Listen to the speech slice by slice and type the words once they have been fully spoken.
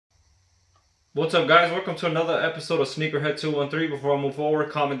What's up, guys? Welcome to another episode of Sneakerhead 213. Before I move forward,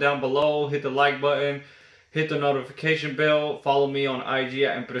 comment down below, hit the like button, hit the notification bell, follow me on IG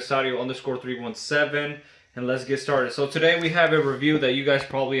at Empresario_317, and let's get started. So today we have a review that you guys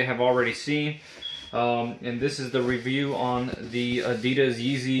probably have already seen, and this is the review on the Adidas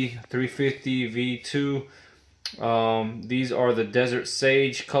Yeezy 350 V2. These are the Desert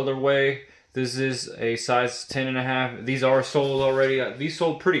Sage colorway. This is a size 10.5. These are sold already. These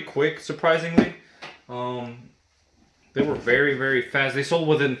sold pretty quick, surprisingly. They were very fast. They sold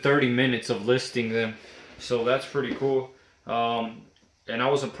within 30 minutes of listing them, so that's pretty cool. And I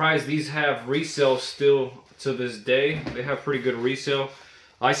was surprised these have resale still to this day. They have pretty good resale.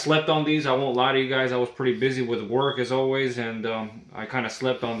 I slept on these. I won't lie to you guys. I was pretty busy with work as always, and I kind of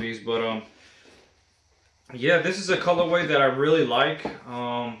slept on these. But yeah, this is a colorway that I really like.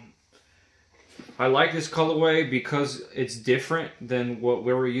 I like this colorway because it's different than what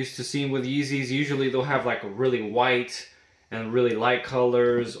we were used to seeing with Yeezys. Usually they'll have like a really white and really light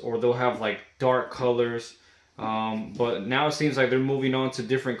colors, or they'll have like dark colors. But now it seems like they're moving on to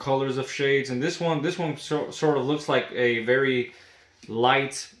different colors of shades. And this one sort of looks like a very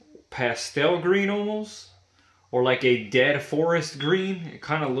light pastel green almost, or like a dead forest green. It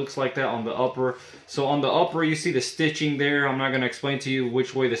kind of looks like that on the upper. So on the upper, you see the stitching there. I'm not going to explain to you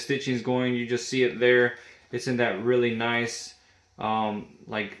which way the stitching is going. You just see it there. It's in that really nice,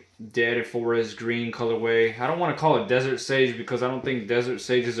 like dead forest green colorway. I don't want to call it Desert Sage because I don't think Desert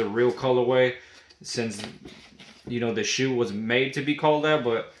Sage is a real colorway, since, you know, the shoe was made to be called that.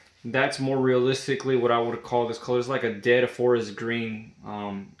 But that's more realistically what I would call this color. It's like a dead forest green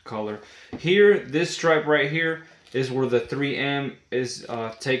color. Here, this stripe right here is where the 3M is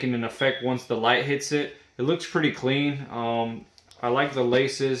taking in effect once the light hits it. It looks pretty clean. I like the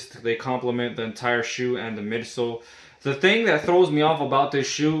laces. They complement the entire shoe and the midsole. The thing that throws me off about this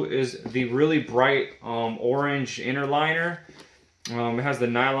shoe is the really bright orange inner liner. It has the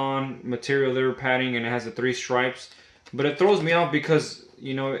nylon material there, padding, and it has the 3 stripes. But it throws me off because,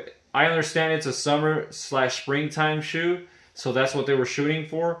 you know, I understand it's a summer/springtime shoe, so that's what they were shooting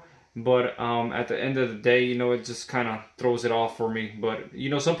for. But at the end of the day, you know, it just kind of throws it off for me. But, you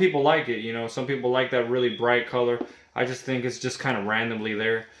know, some people like it. You know, some people like that really bright color. I just think it's just kind of randomly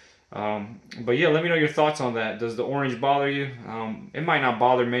there. But yeah, let me know your thoughts on that. Does the orange bother you? It might not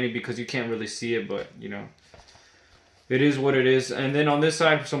bother many because you can't really see it, but, you know, it is what it is. And then on this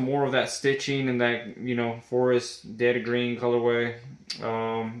side, some more of that stitching and that, you know, forest dead green colorway.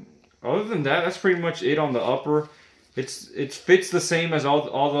 Other than that, that's pretty much it on the upper. It fits the same as all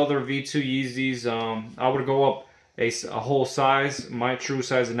the other V2 Yeezys. I would go up a whole size. My true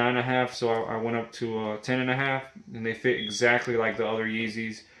size is 9.5, so I went up to 10.5, and they fit exactly like the other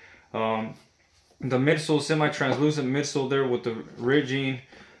Yeezys. The midsole, semi-translucent midsole there with the ridging,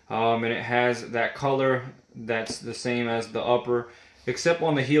 and it has that color that's the same as the upper, except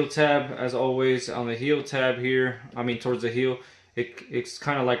on the heel tab. As always, on the heel tab here, I mean towards the heel, it's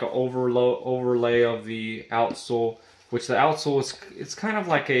kind of like an overlay of the outsole, which the outsole is, it's kind of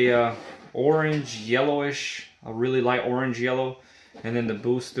like a orange yellowish, a really light orange yellow, and then the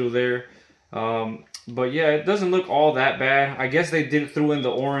boost through there. But yeah, it doesn't look all that bad. I guess they threw in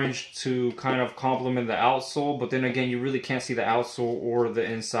the orange to kind of complement the outsole, but then again, you really can't see the outsole or the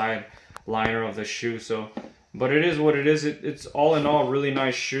inside liner of the shoe. So, but it is what it is. It's all in all a really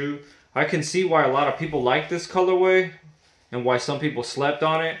nice shoe. I can see why a lot of people like this colorway and why some people slept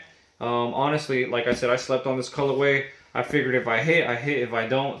on it. Honestly, like I said, I slept on this colorway. I figured if I hit, I hit. If I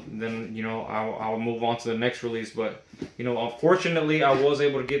don't, then, you know, I'll move on to the next release. But, you know, unfortunately, I was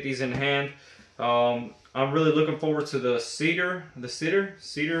able to get these in hand. I'm really looking forward to the cedar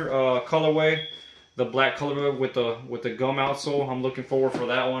colorway, the black colorway with the gum outsole. I'm looking forward for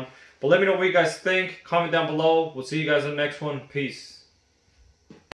that one. But let me know what you guys think. Comment down below. We'll see you guys in the next one. Peace.